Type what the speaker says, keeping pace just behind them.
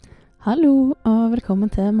Hallo og velkommen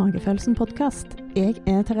til Magefølelsen podcast. Jeg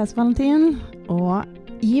Therese Valentin, og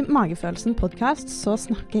i Magefølelsen podcast så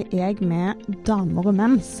snakker jeg med damer og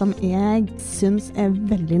menn som jeg synes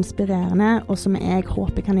veldig inspirerende, og som jeg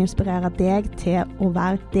håper kan inspirere deg til å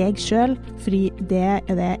være deg selv, fordi det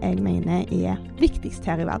det jeg mener viktigst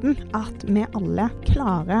her i verden, at vi alle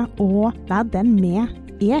klarer å være den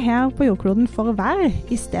vi her på jordkloden for å være,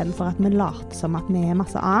 i stedet for at vi later som at vi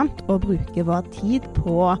masse annet og bruker vår tid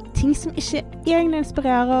på ting som ikke egentlig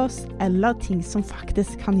inspirerer oss, eller ting som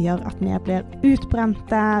faktisk kan gjøre at vi blir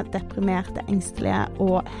utbrente, deprimerte, engstelige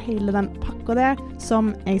og hele den pakka der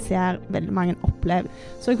som jeg ser veldig mange opplever.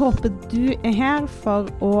 Så jeg håper du her for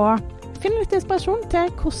å finne litt inspirasjon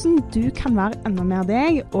til hvordan du kan være enda mer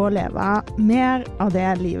deg og leve mer av det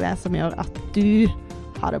livet som gjør at du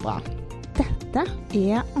har det bra. Dette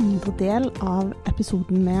andre del av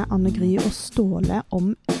episoden med Anne Gry og Ståle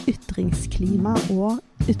om ytringsklima og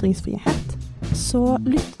ytringsfrihet. Så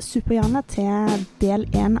lytt supergjerne til del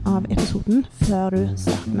 1 av episoden før du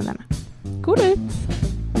starter med denne. God lytt!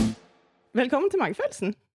 Velkommen til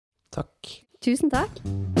Magefølelsen. Takk. Tusen takk.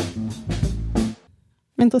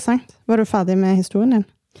 Interessant. Var du ferdig med historien din?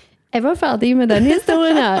 Jeg var ferdig med den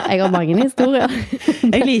historien her. Jeg har mange historier.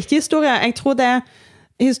 Jeg liker historier. Jeg tror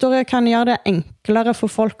historier kan gjøre det enklere for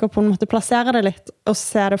folk å på en måte plassere det litt, og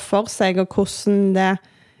se det for seg, og hvordan det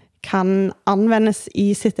kan anvendes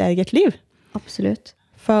i sitt eget liv. Absolutt.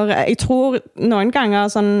 For jeg tror noen ganger,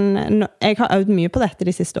 jeg har øvd mye på dette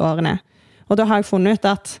de siste årene, og da har jeg funnet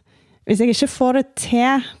ut at hvis jeg ikke får det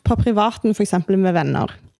til på privaten, for eksempel med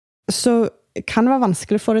venner, så kan det være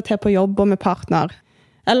vanskelig å få det til på jobb og med partner.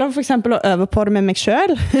 Eller for eksempel å øve på det med meg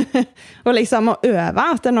selv. Og liksom å øve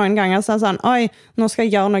at det noen ganger så sånn, oi, nå skal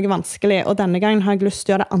jeg gjøre noe vanskelig, og denne gangen har jeg lyst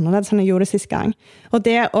til å gjøre det annerledes enn jeg gjorde det siste gang. Og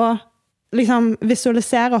det å liksom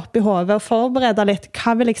visualisere opp i hodet og forberede litt,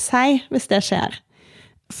 hva vil jeg si hvis det skjer?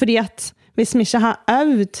 Fordi at hvis vi ikke har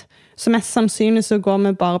øvd, så mest sannsynlig så går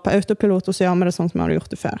vi bare på autopilot, og så gjør vi det sånn som vi har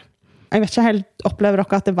gjort det før. Jeg vet ikke helt, opplever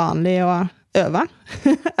dere at det er vanlig å øve?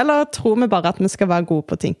 Eller tror vi bare at vi skal være gode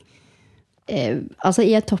på ting? Altså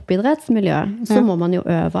i et toppidrettsmiljø så må man jo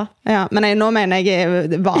øve. Ja, men nå mener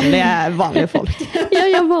jeg vanlige folk.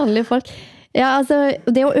 ja, vanlige folk. Ja, altså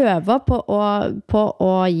det å øve på å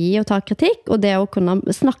gi og ta kritikk, og det å kunne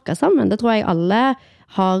snakke sammen, det tror jeg alle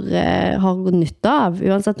har nytte av,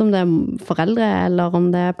 uansett om det er foreldre, eller om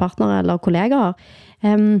det er partnere eller kollegaer.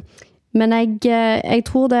 Men jeg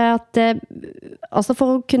tror det at altså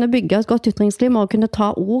for å kunne bygge et godt ytringsklima og kunne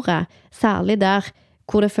ta ordet, særlig der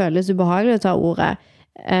hvor det føles ubehagelig å ta ordet.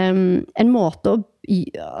 En måte å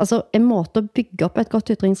bygge opp et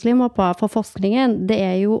godt ytringsklima på for forskningen, det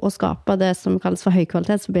er jo å skape det som kalles for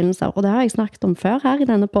høykvalitetsforbindelser, og det har jeg snakket om før her i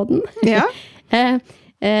denne podden. Ja.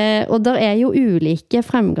 Og det er jo ulike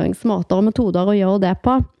fremgangsmåter og metoder å gjøre det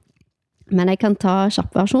på, men jeg kan ta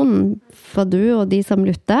kjappversjonen for du og de som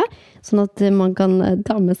lytter, sånn at man kan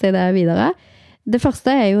ta med seg det videre. Det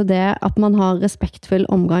første er jo det at man har respektfull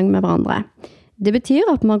omgang med hverandre. Det betyr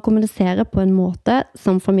at man kommuniserer på en måte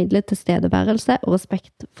som formidler tilstedeværelse og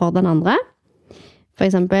respekt for den andre. For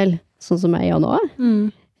eksempel, sånn som jeg gjør nå.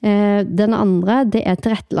 Den andre, det er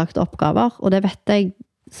tilrettelagte oppgaver, og det vet jeg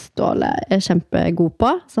Ståle er kjempegod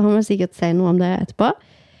på, så han vil sikkert si noe om det etterpå.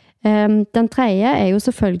 Den tredje er jo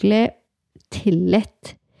selvfølgelig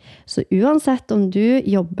tillitt. Så uansett om du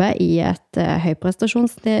jobber i et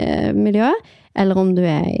høyprestasjonsmiljø, eller om du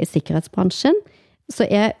er i sikkerhetsbransjen, så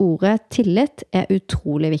ordet tillitt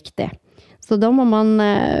utrolig viktig. Så da må man,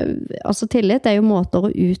 altså tillitt jo måter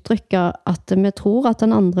å uttrykke at vi tror at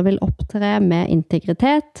den andre vil opptre med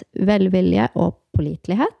integritet, velvilje og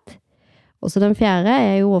pålitelighet. Og så den fjerde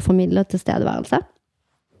jo å formidle tilstedeværelse.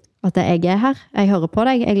 At jeg her, jeg hører på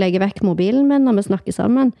deg, jeg legger vekk mobilen min når vi snakker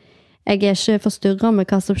sammen. Jeg ikke forstyrret med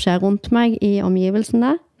hva som skjer rundt meg i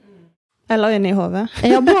omgivelsene. Eller inne i hodet.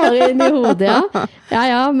 Ja, bare inne i hodet, ja.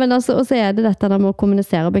 Ja, men altså, og så det dette med å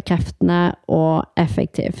kommunisere bekreftende og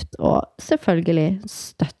effektivt, og selvfølgelig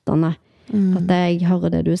støttende. At jeg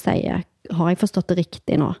hører det du sier. Har jeg forstått det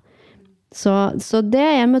riktig nå? Så det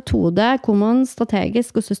en metode hvor man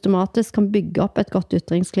strategisk og systematisk kan bygge opp et godt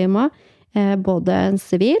ytringsklima, både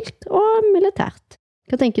sivilt og militært.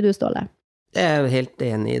 Hva tenker du, Ståle? Jeg helt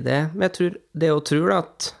enig i det, men jeg tror det å tro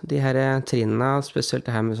at de her trinnene, spesielt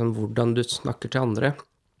det her med sånn hvordan du snakker til andre,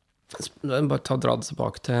 bare dra det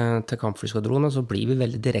tilbake til kampflyskvadronen, så blir vi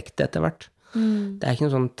veldig direkte etter hvert. Det ikke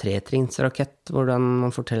noen sånn tretrinnsrakett, hvordan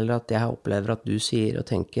man forteller at jeg opplever at du sier og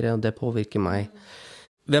tenker, og det påvirker meg.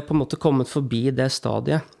 Vi har på en måte kommet forbi det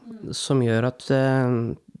stadiet, som gjør at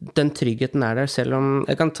den tryggheten der, selv om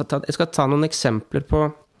jeg skal ta noen eksempler på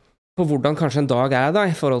på hvordan kanskje en dag da,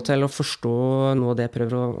 I forhold til å forstå noe av det jeg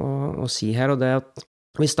prøver å si her, og det at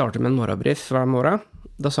vi starter med en morgenbrief hver morgen.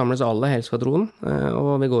 Da samles alle, hele skvadronen,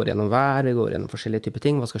 og vi går gjennom vær, vi går gjennom forskjellige typer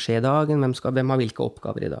ting. Hva skal skje I dagen? Hvem har hvilke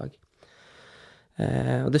oppgaver I dag?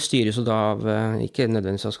 Og det styres jo da av, ikke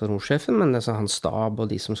nødvendigvis av skvadronssjefen, men det hans stab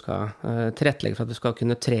og de som skal tilrettelegge for at vi skal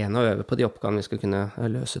kunne trene og øve på de oppgavene vi skal kunne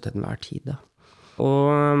løse til enhver tid. Da.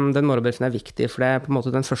 Og den morgenbriefen viktig, for det på en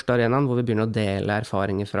måte den første arenaen hvor vi begynner å dele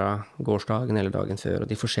erfaringer fra gårsdagen eller dagen før,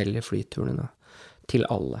 og de forskjellige flyturene til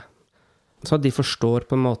alle. Så at de forstår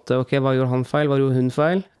på en måte, ok, hva gjorde han feil, hva gjorde hun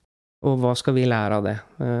feil, og hva skal vi lære av det?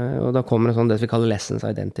 Og da kommer det sånn det vi kaller lessons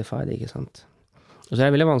identified, ikke sant? Og så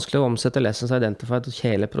det veldig vanskelig å omsette lessons identified og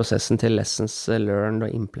hele prosessen til lessons learned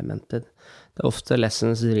og implemented. Det ofte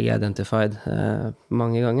lessons re-identified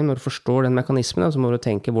mange ganger. Når du forstår den mekanismen, så må du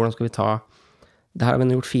tenke, hvordan skal vi ta, det her har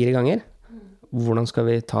vi gjort 4 ganger, hvordan skal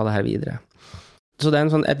vi ta det her videre? Så det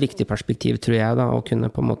en et viktig perspektiv, tror jeg, da, å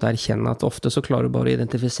kunne på en måte erkjenne at ofte så klarer du bare å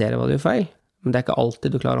identifisere hva du gjør feil, men det ikke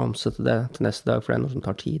alltid du klarer å omsette det til neste dag, for det noe som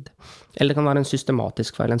tar tid. Eller det kan være en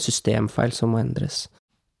systematisk feil, en systemfeil som må endres.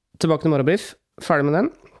 Tilbake til morgenbrief, ferdig med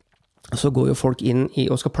den. Så går jo folk inn I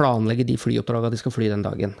og skal planlegge de flyoppdragene de skal fly den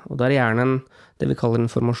dagen. Og da det gjerne det vi kaller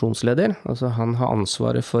en formasjonsleder, altså han har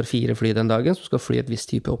ansvaret for 4 fly den dagen, som skal fly et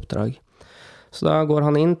visst type oppdrag. Så da går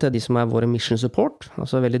han inn til de som våre mission support,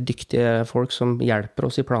 altså veldig dyktige folk som hjelper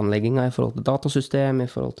oss I planleggingen I forhold til datasystem, I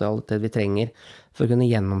forhold til alt det vi trenger for å kunne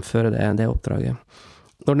gjennomføre det oppdraget.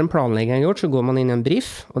 Når den planleggingen gjort, så går man inn I en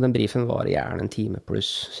brief, og den briefen varer gjerne 1 time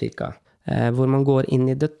pluss cirka. Hvor man går inn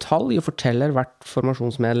I detalj og forteller hvert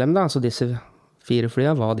formasjonsmedlem, da, altså disse 4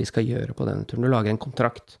 flyene, hva de skal gjøre på denne turen. Du lager en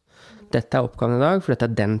kontrakt. Dette oppgaven I dag, for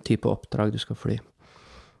dette den type oppdrag du skal fly.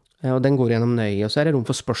 Og den går gjennom nøye, og så det rom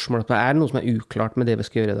for spørsmål. Det noe som uklart med det vi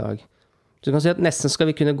skal gjøre I dag? Så du kan si at nesten skal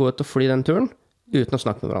vi kunne gå ut og fly den turen, uten å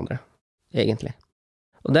snakke med hverandre, egentlig.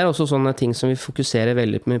 Og det også sånne ting som vi fokuserer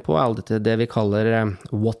veldig mye på, alt det vi kaller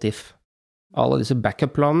what if. Alle disse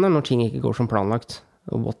backup-planene, når ting ikke går som planlagt.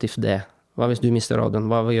 Og what if det? Hva hvis du mister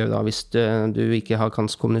radioen? Hva gjør vi da hvis du ikke kan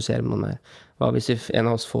kommunisere med noen mer? Hva hvis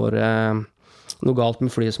en av oss får noe galt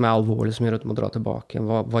med flyet som alvorlig, som gjør at du må dra tilbake?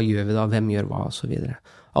 Hva gjør vi da? Hvem gjør hva? Og så videre.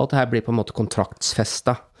 Alt det her blir på en måte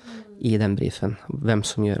kontraktsfestet I den briefen. Hvem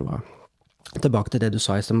som gjør hva. Tilbake til det du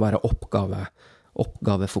sa I som bare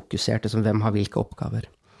oppgavefokusert, som hvem har hvilke oppgaver.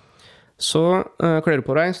 Så kler du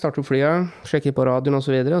på deg, starter flyet, sjekker på radioen og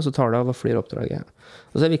så videre, og så tar du av og flyr oppdraget.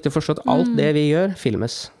 Og så det viktig å forstå at alt det vi gjør,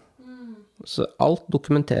 filmes. Så alt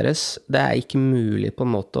dokumenteres. Det ikke mulig på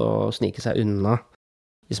en måte å snike seg unna,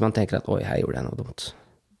 hvis man tenker at, oi, her gjorde jeg noe dumt.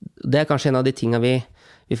 Det kanskje en av de tingene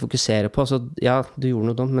vi fokuserer på. Så ja, du gjorde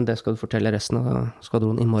noe dumt, men det skal du fortelle resten av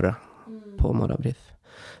skvadronen I morgen, på morgenbrief.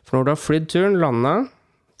 For når du har flydd turen, landet,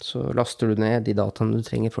 så laster du ned de dataene du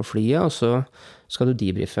trenger for flyet, og så skal du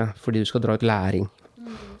debriefe, fordi du skal dra ut læring.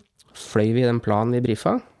 Fløy vi den planen vi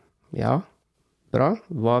briefa? Ja, bra.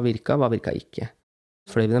 Hva virka ikke?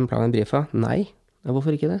 Fløy vi den planen vi briefa? Nei. Ja,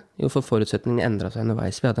 hvorfor ikke det? Jo, for forutsetningen endret seg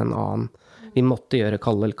underveis. Vi hadde en annen. Vi måtte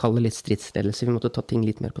kalle litt stridsledelse. Vi måtte ta ting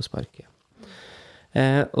litt mer på sparket.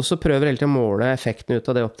 Og så prøver hele tiden å måle effekten ut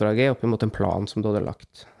av det oppdraget opp mot en plan som du hadde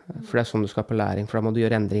lagt. For det sånn du skal på læring, for da må du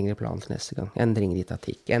gjøre endringer I planen til neste gang. Endringer I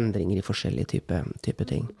taktikk, endringer I forskjellige type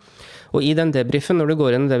ting. Og I den debriefen, når du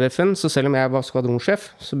går inn I debriefen, så selv om jeg var skvadronsjef,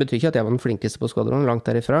 så betyr ikke at jeg var den flinkeste på skvadronen, langt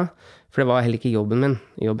derifra, for det var heller ikke jobben min.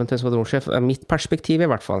 Jobben til skvadronsjef, mitt perspektiv I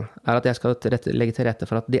hvert fall, at jeg skal legge til rette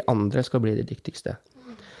for at de andre skal bli de dyktigste.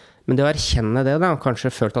 Men det å erkjenne det da,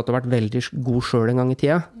 kanskje følt at du har vært veldig god selv en gang I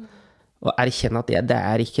tida, og erkjenne at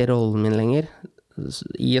det ikke rollen min lenger,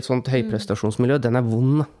 I et sånt høyprestasjonsmiljø, den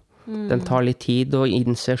vond. Den tar litt tid å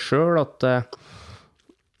innse selv at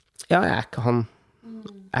ja, jeg ikke han.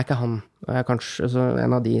 Jeg kanskje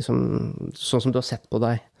en av de som, sånn som du har sett på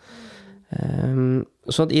deg.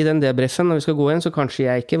 Så I den debriefen, når vi skal gå inn, så kanskje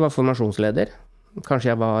jeg ikke var formasjonsleder.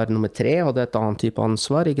 Kanskje jeg var nummer 3, hadde et annet type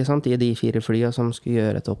ansvar, ikke sant, I de 4 flyene som skulle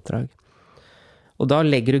gjøre et oppdrag. Og da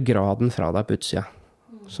legger du graden fra deg på utsida.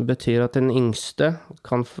 Som betyr at den yngste,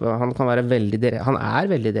 han kan være veldig direkte, han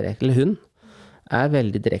veldig direkte, eller hun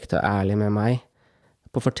veldig direkte og ærlig med meg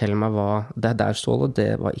på å fortelle meg hva det der Ståle,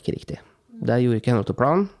 det var ikke riktig. Det gjorde ikke henhold til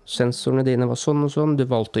plan, sensorene dine var sånn og sånn, du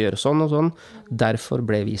valgte å gjøre sånn og sånn, derfor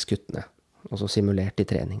ble vi skutt ned, altså simulert I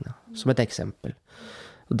trening da, som et eksempel.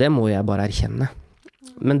 Og det må jeg bare erkjenne.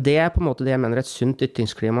 Men det på en måte det jeg mener et sunt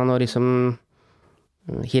ytringsklima når liksom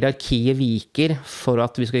hierarkiet viker for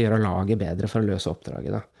at vi skal gjøre laget bedre for å løse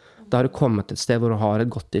oppdraget. Da har du kommet et sted hvor du har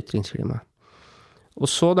et godt ytringsklima. Og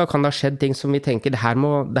så da kan det ha skjedd ting som vi tenker, det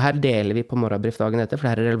her deler vi på morgenbrief dagen etter, for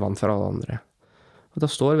det her relevant for alle andre. Og da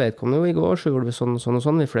står vedkommende jo, i går så gjorde vi sånn og sånn og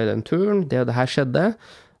sånn, vi fløy den turen, det og det her skjedde,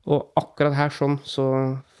 og akkurat her sånn, så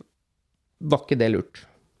var ikke det lurt.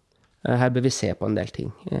 Her bør vi se på en del ting.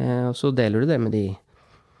 Og så deler du det med de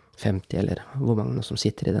 50, eller hvor mange som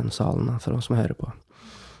sitter i den salen, for oss som hører på.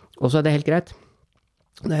 Og så det helt greit.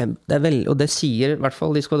 Og det sier i hvert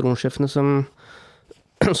fall de skvadronsjefene som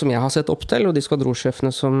jeg har sett opp til, og de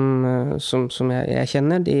skvadronsjefene som jeg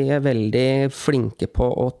kjenner, de veldig flinke på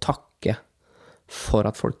å takke for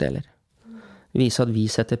at folk deler. Vise at vi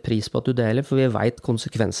setter pris på at du deler, for vi vet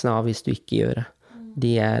konsekvensene av hvis du ikke gjør det.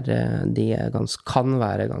 De kan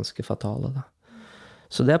være ganske fatale da.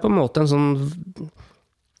 Så det på en måte en sånn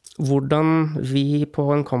hvordan vi på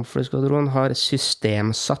en kampflyskvadron har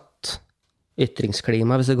systemsatt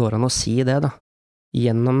ytringsklima, hvis det går an å si det da,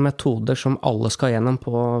 gjennom metoder som alle skal gjennom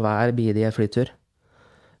på hver bidige flytur,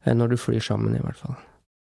 når du flyr sammen i hvert fall.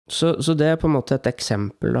 Så det på en måte et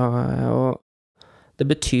eksempel da, og det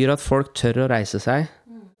betyr at folk tør å reise seg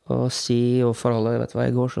og si og forholde, vet du hva,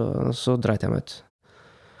 i går så dreit jeg meg ut.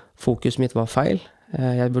 Fokus mitt var feil.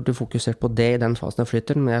 Jeg burde fokusert på det i den fasen av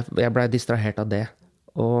flytteren, men jeg ble distrahert av det.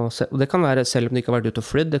 Og det kan være, selv om du ikke har vært ute og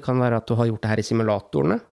flydd, det kan være at du har gjort det her i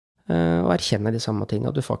simulatorene, og erkjenne de samme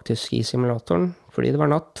tingene, at du faktisk i simulatoren, fordi det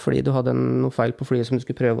var natt, fordi du hadde noe feil på flyet som du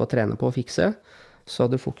skulle prøve å trene på å fikse, så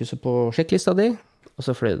hadde du fokuset på sjekklista di, og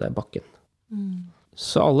så fløy du deg i bakken.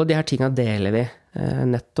 Så alle de her tingene deler vi,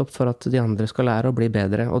 nettopp for at de andre skal lære å bli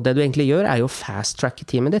bedre. Og det du egentlig gjør jo fast-track i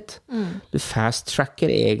teamet ditt. Du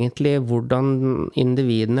fast-tracker egentlig hvordan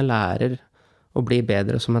individene lærer å bli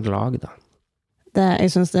bedre som et lag da.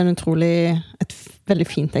 Jeg synes det et veldig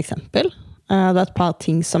fint eksempel. Det et par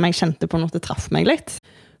ting som jeg kjente på når det traff meg litt.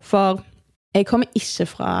 For jeg kommer ikke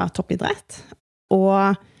fra toppidrett,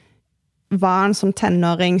 og var en sånn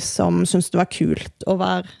tenåring som syntes det var kult å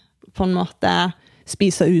være på en måte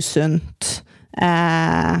spise usunt,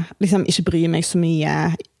 liksom ikke bry meg så mye,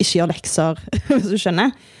 ikke gjøre lekser, hvis du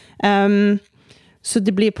skjønner. Så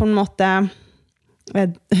det blir på en måte,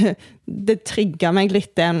 det trigget meg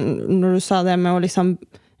litt det, når du sa det med å liksom,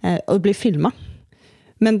 å bli filmet.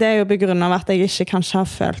 Men det jo på grunn av at jeg ikke kanskje har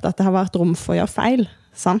følt at det har vært rom for å gjøre feil,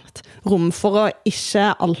 sant? Rom for å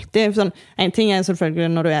ikke alltid, sånn, en ting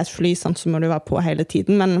selvfølgelig når du et fly, sant, så må du være på hele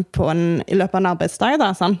tiden, men i løpet av en arbeidsdag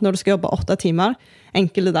da, sant? Når du skal jobbe 8 timer,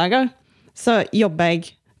 enkelte dager, så jobber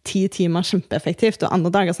jeg 10 timer kjempeeffektivt, og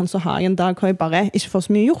andre dager sånn, så har jeg en dag hvor jeg bare ikke får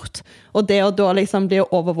så mye gjort. Og det å da liksom bli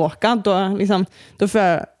overvåket, da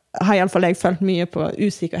har i alle fall jeg følt mye på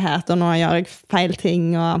usikkerhet, og nå gjør jeg feil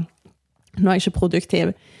ting, og nå er jeg ikke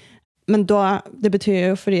produktiv. Men da, det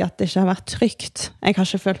betyr jo fordi at det ikke har vært trygt. Jeg har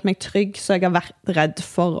ikke følt meg trygg, så jeg har vært redd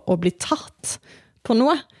for å bli tatt på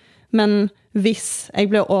noe. Men hvis jeg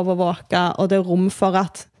blir overvåket, og det rom for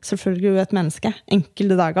at selvfølgelig du et menneske,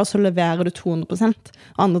 enkelte dager så leverer du 200%,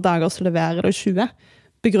 andre dager så leverer du 20%,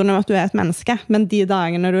 begrunnet av at du et menneske, men de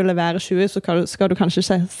dagene du leverer 20, så skal du kanskje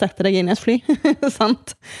sette deg inn i et fly,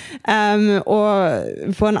 sant?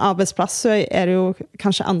 Og på en arbeidsplass så det jo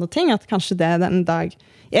kanskje andre ting, at kanskje det den dag.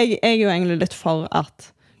 Jeg jo egentlig litt for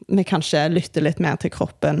at vi kanskje lytter litt mer til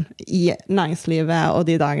kroppen i næringslivet, og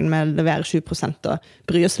de dagene vi leverer 20%, og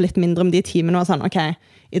bryr oss litt mindre om de timene, og sånn, ok,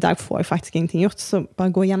 i dag får jeg faktisk ingenting gjort, så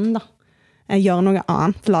bare gå hjem da. Jeg gjør noe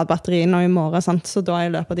annet, lad batterien og i morgen, sant? Så da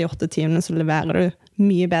i løpet av de 8 timene så leverer du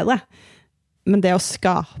mye bedre. Men det å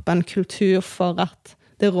skape en kultur for at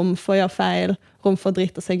det rom for å gjøre feil, rom for å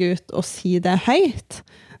drite seg ut og si det høyt,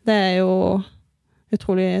 det jo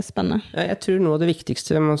utrolig spennende. Jeg tror noe av det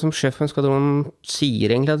viktigste man som sjef for en skvadron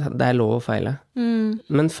sier egentlig at det lov å feile.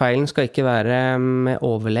 Men feilen skal ikke være med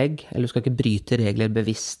overlegg, eller du skal ikke bryte regler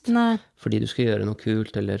bevisst. Nei. Fordi du skal gjøre noe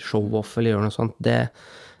kult, eller show-off, eller gjøre noe sånt.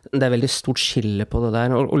 Det veldig stort skille på det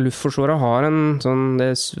der. Og Luftforsvaret har en sånn,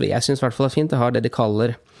 jeg synes i hvert fall det fint, det har det vi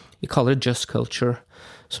kaller det just culture,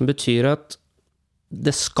 som betyr at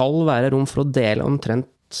det skal være rom for å dele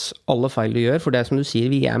omtrent alle feil du gjør, for det som du sier,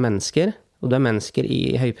 vi mennesker, og du mennesker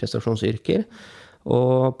i høyprestasjonsyrker,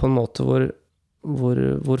 og på en måte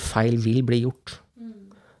hvor feil vil bli gjort.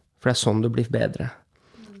 For det sånn du blir bedre.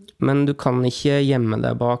 Men du kan ikke gjemme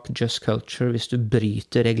deg bak just culture hvis du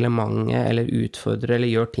bryter reglementet, eller utfordrer, eller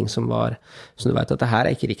gjør ting som du vet at det her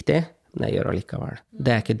ikke riktig, men jeg gjør allikevel.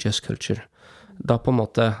 Det ikke just culture. Da på en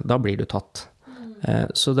måte, da blir du tatt.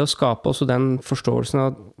 Så det å skape også den forståelsen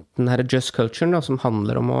av den her just culturen da, som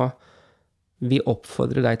handler om vi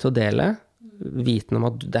oppfordrer deg til å dele, viten om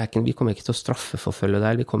at vi kommer ikke til å straffeforfølge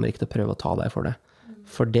deg, vi kommer ikke til å prøve å ta deg for det.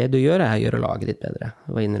 For det du gjør å gjøre laget ditt bedre,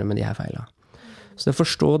 og innrømme de her feilene. Så det å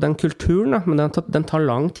forstå den kulturen, da, men den tar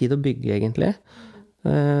lang tid å bygge egentlig.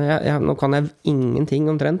 Nå kan jeg ingenting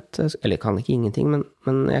omtrent, eller jeg kan ikke ingenting,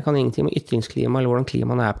 men jeg kan ingenting om ytringsklima, eller hvordan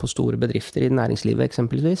klimaet på store bedrifter i næringslivet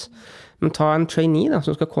eksempelvis. Men ta en trainee da,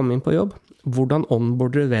 som skal komme inn på jobb. Hvordan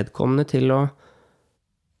onboarder du vedkommende til å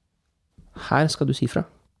her skal du si fra,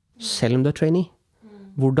 selv om du trainee.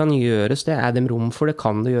 Hvordan gjøres det? Det rom for det?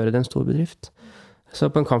 Kan det gjøre det en stor bedrift? Så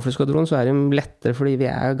på en kampflyskvadron så det lettere, fordi vi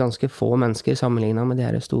ganske få mennesker sammenlignet med de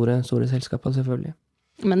her store selskapene, selvfølgelig.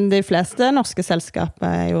 Men de fleste norske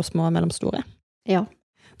selskaper jo små og mellomstore. Ja.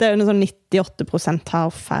 Det jo noe sånn 98%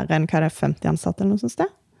 har færre enn 50 ansatte eller noe sånt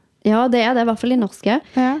sted. Ja, det det I hvert fall I norske.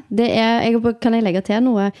 Ja. Kan jeg legge til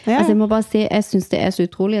noe? Ja. Altså, jeg må bare si, jeg synes det så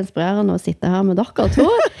utrolig inspirerende å sitte her med dere to.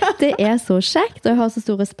 Det så kjekt, og jeg har så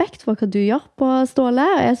stor respekt for hva du gjør på Ståle,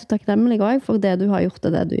 og jeg så takknemlig også for det du har gjort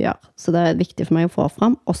og det du gjør. Så det viktig for meg å få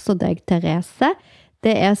fram. Også deg, Therese.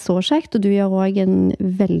 Det så kjekt, og du gjør også en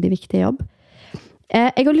veldig viktig jobb.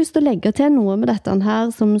 Jeg har lyst til å legge til noe med dette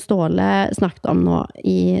her som Ståle snakket om nå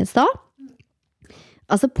I stad.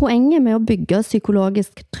 Altså poenget med å bygge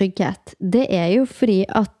psykologisk trygghet, det jo fordi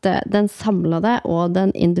at den samlede og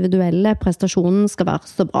den individuelle prestasjonen skal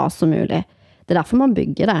være så bra som mulig. Det derfor man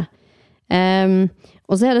bygger det.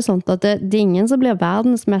 Og så det sånn at det ingen som blir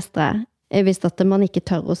verdensmestere hvis at man ikke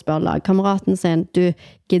tør å spørre lagkameraten sin,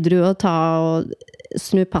 gidder du å ta og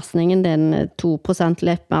snu passningen din 2%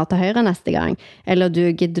 litt mer til høyre neste gang? Eller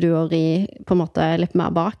gidder du å ri på en måte litt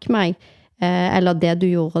mer bak meg? Eller det du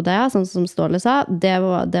gjorde der, sånn som Ståle sa, det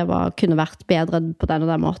kunne vært bedre på den og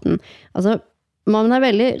den måten. Altså, man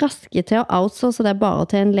veldig raske til å outsource det bare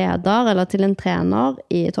til en leder eller til en trener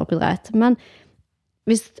I toppidrett. Men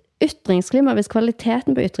hvis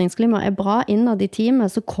kvaliteten på ytringsklima bra innad I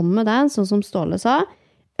teamet, så kommer den, sånn som Ståle sa,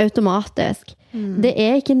 automatisk. Det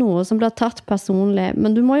ikke noe som blir tatt personlig,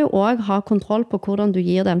 men du må jo også ha kontroll på hvordan du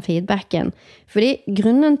gir den feedbacken. Fordi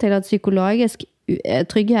grunnen til at psykologisk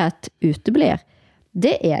trygghet uteblir,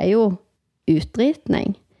 det jo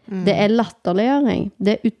utdritning. Det latterliggjøring.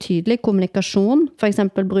 Det utydelig kommunikasjon, for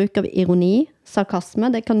eksempel bruk av ironi, sarkasme,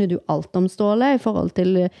 det kan jo du alt om Ståle I forhold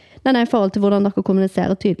til hvordan dere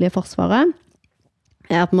kommuniserer tydelig I forsvaret.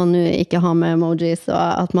 At man ikke har med emojis, og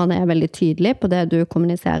at man veldig tydelig på det du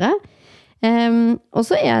kommuniserer. Og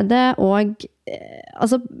så det også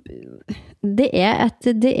altså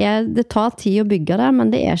det tar tid å bygge det, men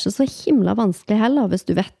det ikke så himla vanskelig heller hvis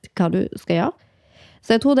du vet hva du skal gjøre.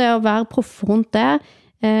 Så jeg tror det å være proff rundt det,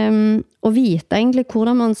 og vite egentlig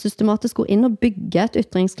hvordan man systematisk går inn og bygger et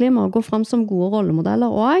ytringsklima og går frem som gode rollemodeller.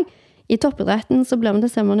 Og I toppidretten så blir det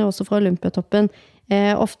ser man jo også fra Olympiatoppen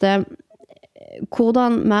ofte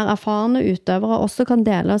hvordan mer erfarne utøvere også kan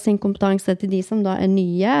dele sin kompetanse til de som da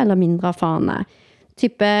nye eller mindre erfarne.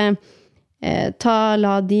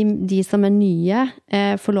 La de som nye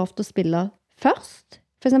få lov til å spille først,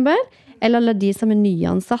 for eksempel. Eller la de som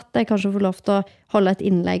nyansatte kanskje få lov til å holde et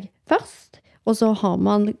innlegg først. Og så har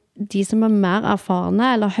man de som mer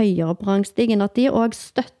erfarne eller høyere på rangstigen, at de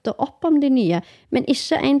også støtter opp om de nye, men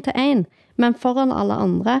ikke en til en, men foran alle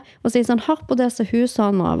andre. Og sier sånn, hør på det som hun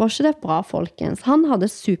sa nå, var ikke det bra, folkens? Han hadde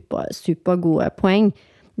super gode poeng.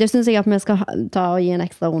 Det synes jeg at vi skal ta og gi en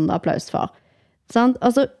ekstra runde applaus for. Sant?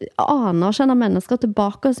 Altså, anerkjenner mennesker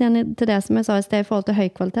tilbake og igjen til det som jeg sa I sted I forhold til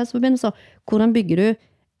høykvalitetsforbindelser. Hvordan bygger du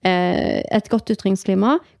et godt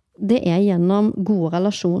ytringsklima? Det gjennom gode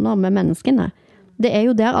relasjoner med menneskene. Det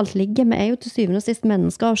jo der alt ligger. Vi jo til syvende og sist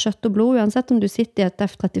mennesker av kjøtt og blod, uansett om du sitter I et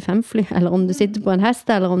F-35-fly, eller om du sitter på en hest,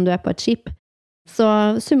 eller om du på et skip. Så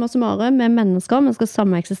summa summarum med mennesker, vi skal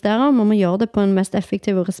sameksistere, og man må gjøre det på en mest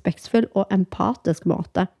effektiv og respektfull og empatisk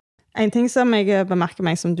måte. En ting som jeg bemerker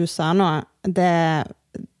meg, som du sa nå,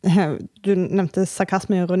 du nevnte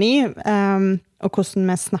sarkasme og ironi, og hvordan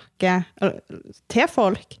vi snakker til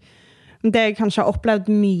folk. Det jeg kanskje har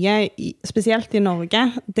opplevd mye, spesielt I Norge,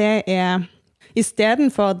 det I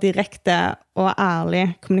stedet for direkte og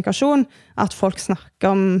ærlig kommunikasjon, at folk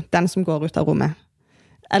snakker om den som går ut av rommet,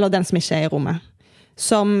 eller den som ikke I rommet,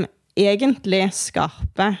 som egentlig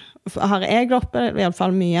skaper, har jeg opplevd I alle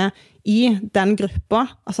fall mye I den gruppa,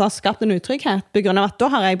 altså har skapt en utrygghet, på grunn av at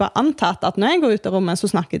da har jeg bare antatt at når jeg går ut av rommet,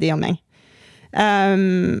 så snakker de om meg.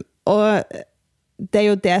 Og det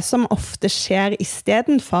jo det som ofte skjer I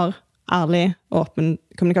stedet for ærlig, åpen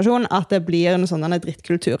kommunikasjon, at det blir en sånn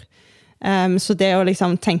drittkultur. Så det å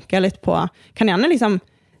liksom tenke litt på, kan gjerne liksom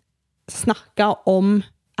snakke om,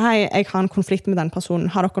 hei, jeg har en konflikt med den personen,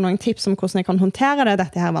 har dere noen tips om hvordan jeg kan håndtere det,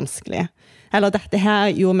 dette her vanskelig? Eller dette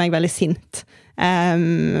her gjorde meg veldig sint.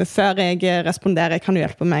 Før jeg responderer, kan du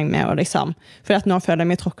hjelpe meg med å liksom, for at nå føler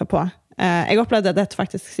jeg meg tråkket på. Jeg opplevde dette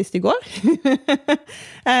faktisk sist I går.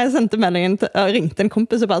 Jeg sendte meldingen og ringte en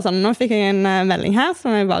kompis og bare sånn, nå fikk jeg en melding her,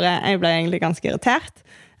 som jeg ble egentlig ganske irritert.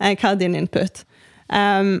 Hva din input?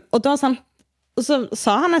 Og da sånn, og så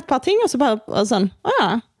sa han et par ting, og så bare sånn,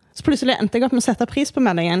 ja. Så plutselig endte jeg opp med å sette pris på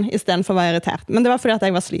meldingen, I stedet for å være irritert. Men det var fordi at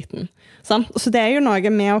jeg var sliten. Sant? Så det jo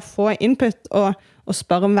noe med å få input og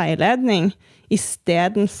spørre om veiledning, I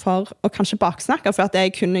stedet for å kanskje baksnakke, for at det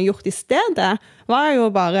jeg kunne gjort I stedet, var jo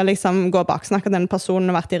bare liksom gå og baksnakke den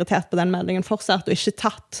personen og vært irritert på den meldingen fortsatt, og ikke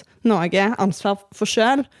tatt noe ansvar for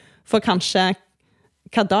selv, for kanskje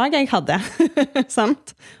hva dag jeg hadde.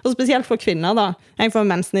 Sant? Og spesielt for kvinner da. Jeg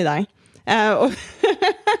får mensen I dag.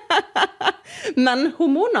 Men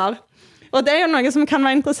hormoner, og det jo noe som kan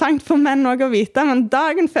være interessant for menn også å vite, men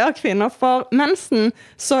dagen før kvinner får mensen,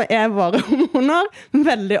 så våre hormoner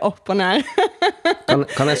veldig opp og ned.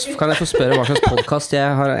 Kan jeg få spørre hva slags podcast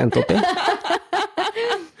jeg har endt opp I?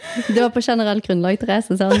 Det var på generelt grunnlag,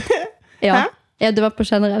 Therese, sant? Ja, det var på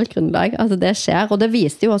generelt grunnlag. Altså det skjer, og det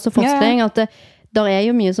viste jo også forskning at det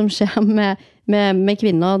jo mye som skjer med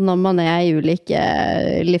kvinner når man I ulike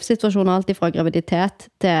livssituasjoner, alt fra graviditet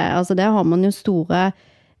til, altså det har man jo store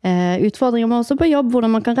utfordringer med også på jobb,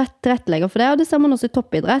 hvordan man kan tilrettelegge for det, og det ser man også I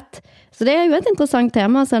toppidrett. Så det jo et interessant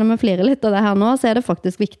tema, selv om vi flirer litt av det her nå, så det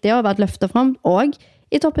faktisk viktig å være løftet frem, og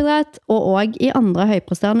I toppidrett, og også I andre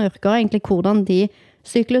høypresterende yrker, egentlig hvordan de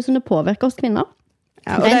syklusene påvirker oss kvinner.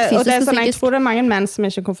 Ja, og det sånn, jeg tror det mange menn som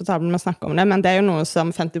ikke komfortable med å snakke om det, men det jo noe som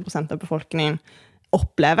 50% av befolkningen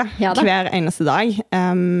opplever hver eneste dag,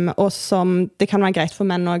 og som det kan være greit for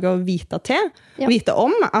menn også å vite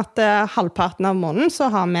om at halvparten av måneden så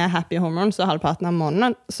har vi happy hormones, og halvparten av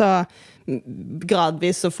måneden så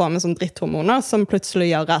gradvis så får vi sånn dritthormoner som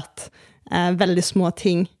plutselig gjør at veldig små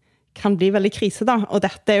ting kan bli veldig krise da, og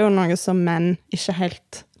dette jo noe som menn ikke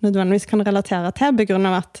helt nødvendigvis kan relatere til, på grunn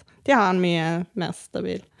av at de har en mye mer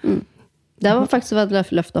stabil. Det har faktisk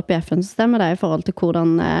vært løftet opp I FN-systemet I forhold til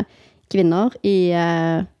hvordan kvinner I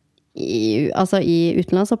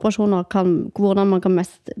utenlandsoperasjoner hvordan man kan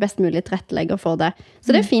best mulig tilrettelegge for det.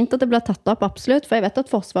 Så det fint at det blir tatt opp, absolutt, for jeg vet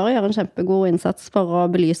at Forsvaret gjør en kjempegod innsats for å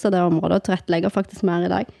belyse det området og tilrettelegge faktisk mer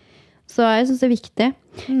I dag. Så jeg synes det viktig.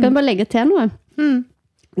 Kan jeg bare legge til noe?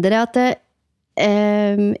 Det at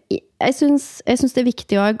jeg synes det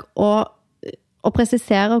viktig også å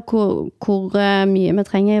presisere hvor mye vi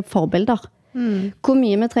trenger forbilder. Hvor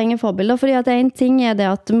mye vi trenger forbilder, fordi at en ting det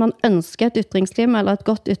at man ønsker et ytringsklima, eller et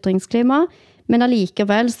godt ytringsklima, men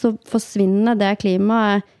allikevel så forsvinner det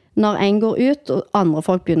klimaet når en går ut, og andre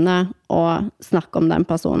folk begynner å snakke om den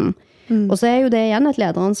personen. Og så jo det igjen et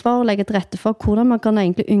lederansvar å legge til rette for hvordan man kan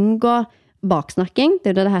egentlig unngå baksnakking,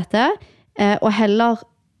 det jo det heter, og heller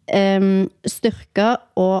styrke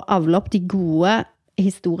og avle opp de gode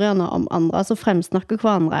historiene om andre, altså fremsnakke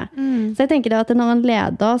hverandre. Så jeg tenker det at når en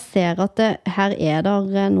leder ser at her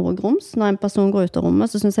det noe grums, når en person går ut av rommet,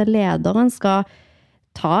 så synes jeg lederen skal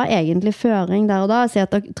ta egentlig føring der og da, og si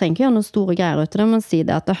at det trenger ikke gjøre noen store greier ut av det, men si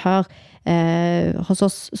det at det her, hos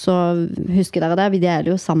oss, så husker dere det, vi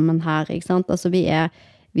deler jo sammen her, ikke sant? Altså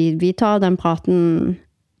vi tar den praten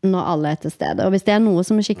når alle til stede, og hvis det noe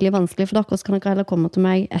som skikkelig vanskelig for dere, så kan dere heller komme til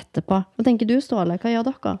meg etterpå. Hva tenker du, Ståle? Hva gjør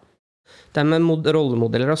dere? Det med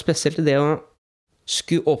rollemodeller, og spesielt det å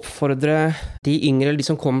skulle oppfordre de yngre, eller de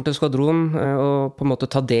som kommer til skvadron, og på en måte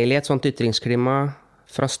ta del I et sånt ytringsklima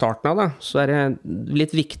fra starten av, da, så det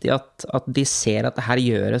litt viktig at de ser at det her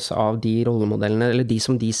gjøres av de rollemodellene, eller de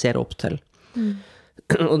som de ser opp til.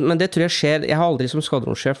 Men det tror jeg skjer, jeg har aldri som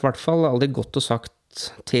skvadronsjef, I hvert fall aldri gått og sagt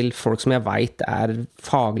til folk som jeg vet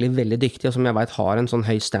faglig veldig dyktige, og som jeg vet har en sånn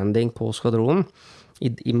høy standing på skvadronen,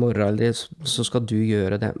 I morgen eller så skal du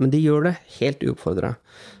gjøre det. Men de gjør det helt uoppfordret.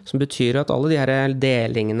 Som betyr at alle de her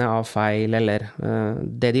delingene av feil, eller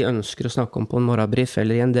det de ønsker å snakke om på en morgenbrief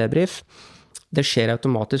eller I en debrief, det skjer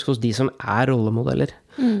automatisk hos de som rollemodeller.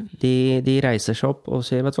 De reiser seg opp og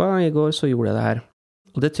sier, vet du hva, I går så gjorde jeg det her.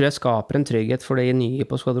 Og det tror jeg skaper en trygghet for de nye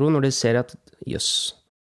på skvadron, når de ser at, jøss,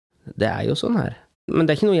 det jo sånn her. Men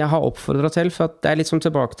det ikke noe jeg har oppfordret til, for det litt som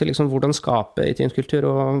tilbake til liksom, hvordan skape ytringskultur,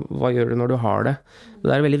 og hva gjør du når du har det. Og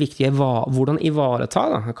det veldig viktig, hvordan ivareta,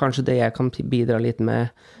 da. Kanskje det jeg kan bidra litt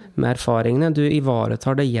med erfaringene. Du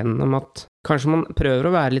ivaretar det gjennom at kanskje man prøver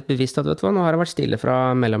å være litt bevisst at, vet du hva, nå har det vært stille fra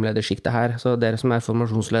mellomlederskiktet her, så dere som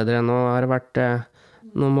formasjonsledere, nå har det vært,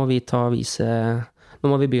 nå må vi nå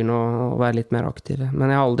må vi begynne å være litt mer aktive.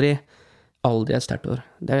 Men jeg har aldri et sterkt ord.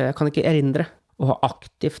 Jeg kan ikke erindre og ha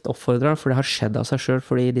aktivt oppfordret, for det har skjedd av seg selv,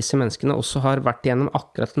 fordi disse menneskene også har vært gjennom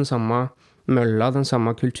akkurat den samme mølla, den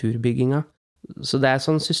samme kulturbygginga. Så det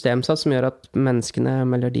sånn systemsatt som gjør at menneskene,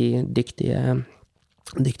 eller de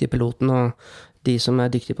dyktige piloten og de som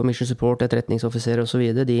dyktige på mission support, etterretningsoffiserer og så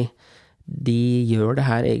videre, de gjør det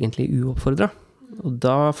her egentlig uoppfordret. Og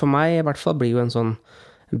da, for meg i hvert fall, blir jo en sånn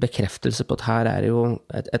bekreftelse på at her jo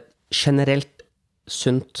et generelt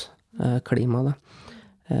sunt klima da.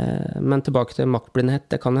 Men tilbake til maktblindhet,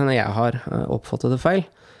 det kan hende jeg har oppfattet det feil.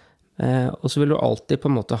 Og så vil du alltid på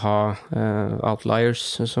en måte ha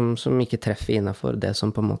outliers som ikke treffer innenfor det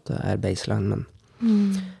som på en måte baseline,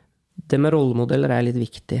 men det med rollemodeller litt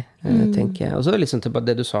viktig, tenker jeg. Og så liksom til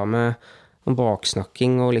det du sa om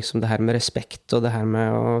baksnakking, og liksom det her med respekt, og det her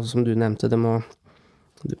med, og som du nevnte,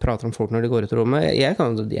 du prater om folk når de går ut av rommet.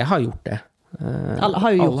 Jeg har gjort det. Alle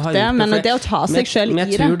har jo gjort det, men det å ta seg selv i det. Men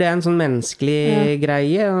jeg tror det en sånn menneskelig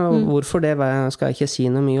greie, og hvorfor det skal jeg ikke si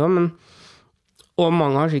noe mye om, og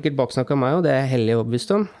mange har sikkert baksnakket meg, og det jeg heldig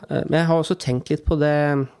overbevist om. Men jeg har også tenkt litt på det,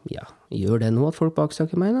 gjør det noe at folk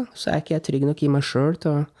baksnakker meg da? Så ikke jeg trygg nok i meg selv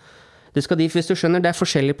til å... Det skal hvis du skjønner, det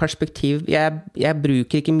forskjellige perspektiv. Jeg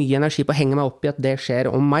bruker ikke mye energi på å henge meg opp i at det skjer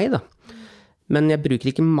om meg da. Men jeg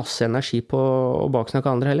bruker ikke masse energi på å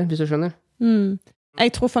baksnakke andre heller, hvis du skjønner.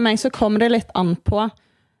 Jeg tror for meg så kommer det litt an på,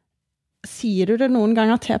 sier du det noen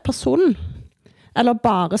ganger til personen? Eller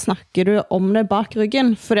bare snakker du om det bak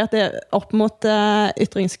ryggen? Fordi at det opp mot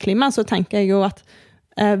ytringsklima, så tenker jeg jo at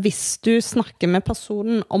hvis du snakker med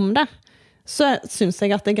personen om det, så synes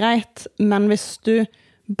jeg at det greit. Men hvis du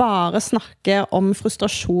bare snakker om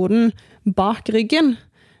frustrasjonen bak ryggen,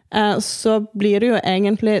 så blir det jo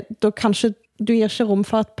egentlig, da kanskje du gir ikke rom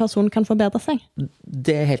for at personen kan forbedre seg.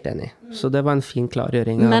 Det helt enig. Så det var en fin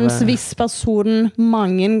klargjøring. Mens hvis personen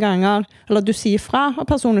mange ganger, eller du sier fra, og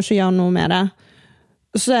personen ikke gjør noe med det,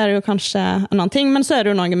 så det jo kanskje en annen ting, men så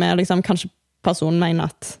det jo noe med, liksom, kanskje personen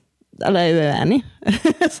mener at, eller uenig,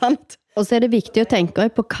 sant? Og så det viktig å tenke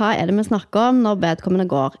på hva det vi snakker om når vedkommende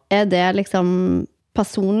går. Det liksom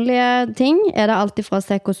personlige ting? Det alltid fra å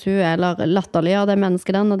se hvordan hun eller latterliggjør det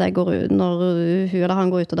mennesket der når hun eller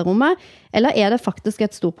han går ut av det rommet? Eller det faktisk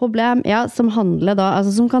et stort problem som handler da,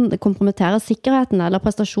 altså som kan kompromittere sikkerheten eller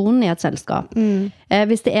prestasjonen i et selskap?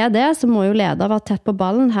 Hvis det så må jo leder være tett på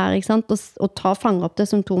ballen her, ikke sant? Og fange opp det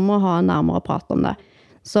symptomet og ha en nærmere prat om det.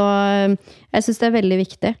 Så jeg synes det veldig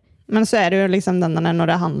viktig. Men så det jo liksom denne når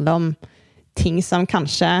det handler om ting som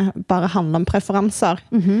kanskje bare handler om preferanser,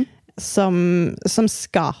 som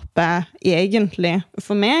skaper egentlig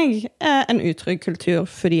for meg en utrygg kultur,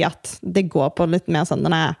 fordi at det går på litt mer sånn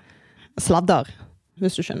denne sladder,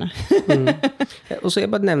 hvis du skjønner. Og så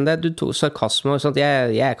jeg bare nevner det, du tog sarkasme, og sånt.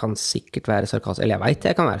 Jeg kan sikkert være sarkastisk, eller jeg vet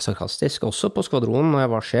jeg kan være sarkastisk, også på skvadronen når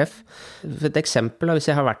jeg var sjef. For et eksempel, hvis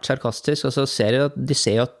jeg har vært sarkastisk, og så ser jeg at de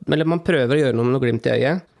ser at, eller man prøver å gjøre noe med noe glimt i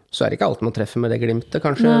øyet, så det ikke alt man treffer med det glimtet,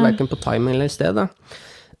 kanskje, hverken på timing eller i sted da.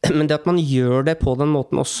 Men det at man gjør det på den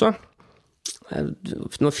måten også,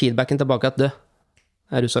 når feedbacken tilbake at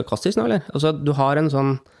du sarkastisk nå, eller? Altså, du har en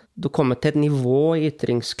sånn, du kommer til et nivå i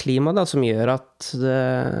ytringsklima da, som gjør at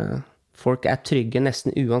folk trygge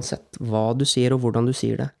nesten uansett hva du sier og hvordan du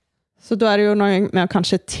sier det. Så da det jo noe med å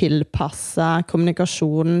kanskje tilpasse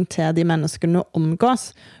kommunikasjonen til de menneskene du omgås.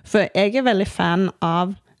 For jeg veldig fan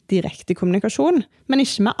av direkte kommunikasjon, men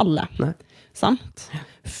ikke med alle. Nei. Sant?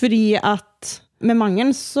 Fordi at med mange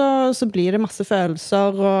så blir det masse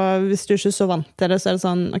følelser, og hvis du ikke er så vant til det, så det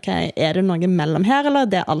sånn, ok, det noe mellom her, eller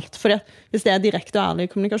det alt? Fordi hvis det direkte og ærlig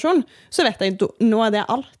kommunikasjon, så vet jeg, nå det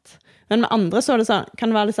alt. Men med andre så det sånn,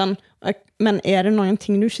 kan det være litt sånn, men det noen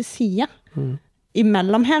ting du ikke sier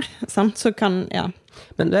imellom her? Sant? Så kan,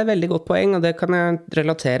 Men det veldig godt poeng, og det kan jeg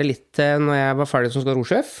relatere litt til når jeg var ferdig som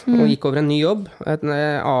skvadronsjef, og gikk over en ny jobb, en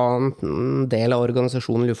annen del av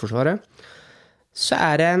organisasjonen i Luftforsvaret. Så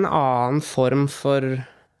det en annen form for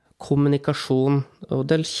kommunikasjon, og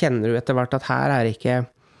det kjenner du etter hvert at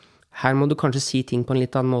her må du kanskje si ting på en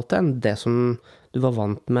litt annen måte enn det som du var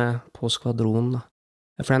vant med på skvadron da.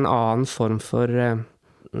 For det en annen form for,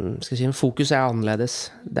 fokus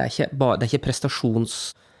annerledes. Det ikke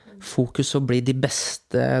prestasjonsfokus å bli den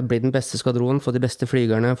beste skvadronen, få de beste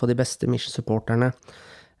flygerne, få de beste mission-supporterne.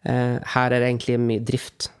 Her det egentlig mye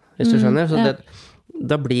drift, hvis du skjønner. Så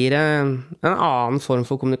da blir det en annen form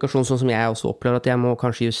for kommunikasjon, sånn som jeg også opplever at jeg må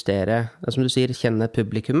kanskje justere, som du sier, kjenne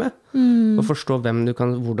publikummet, og forstå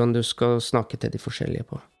hvordan du skal snakke til de forskjellige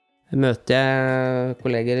på. Møter jeg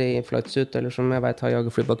kolleger i flightsuit, eller som jeg vet har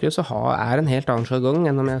jagerflybakgrunn, så en helt annen jargong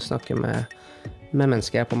enn om jeg snakker med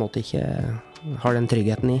mennesker jeg på en måte ikke har den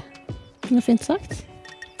tryggheten i. Det fint sagt.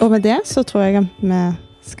 Og med det så tror jeg at vi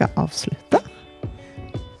skal avslutte.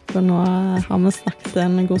 For nå har vi snakket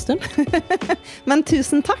en god stund. Men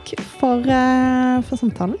tusen takk for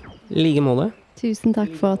samtalen. Like måte. Tusen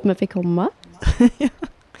takk for at vi fikk komme.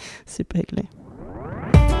 Superhyggelig.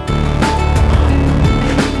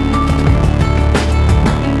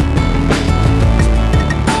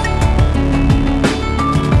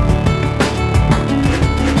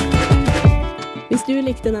 du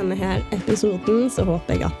likte denne her episoden, så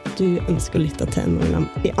håper jeg at du ønsker å lytte til noen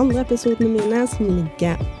av de andre episodene mine, som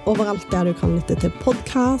ligger overalt der du kan lytte til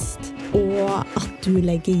podcast, og at du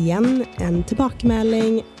legger igjen en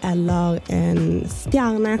tilbakemelding eller en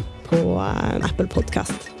stjerne på Apple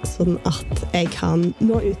Podcast, sånn at jeg kan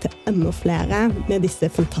nå ut til enda flere med disse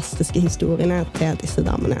fantastiske historiene til disse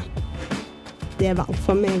damene. Det var alt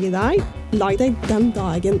for meg i dag. Lag deg den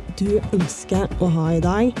dagen du ønsker å ha i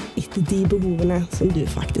dag, etter de behovene som du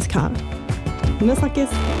faktisk har. Vi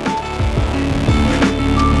snakkes!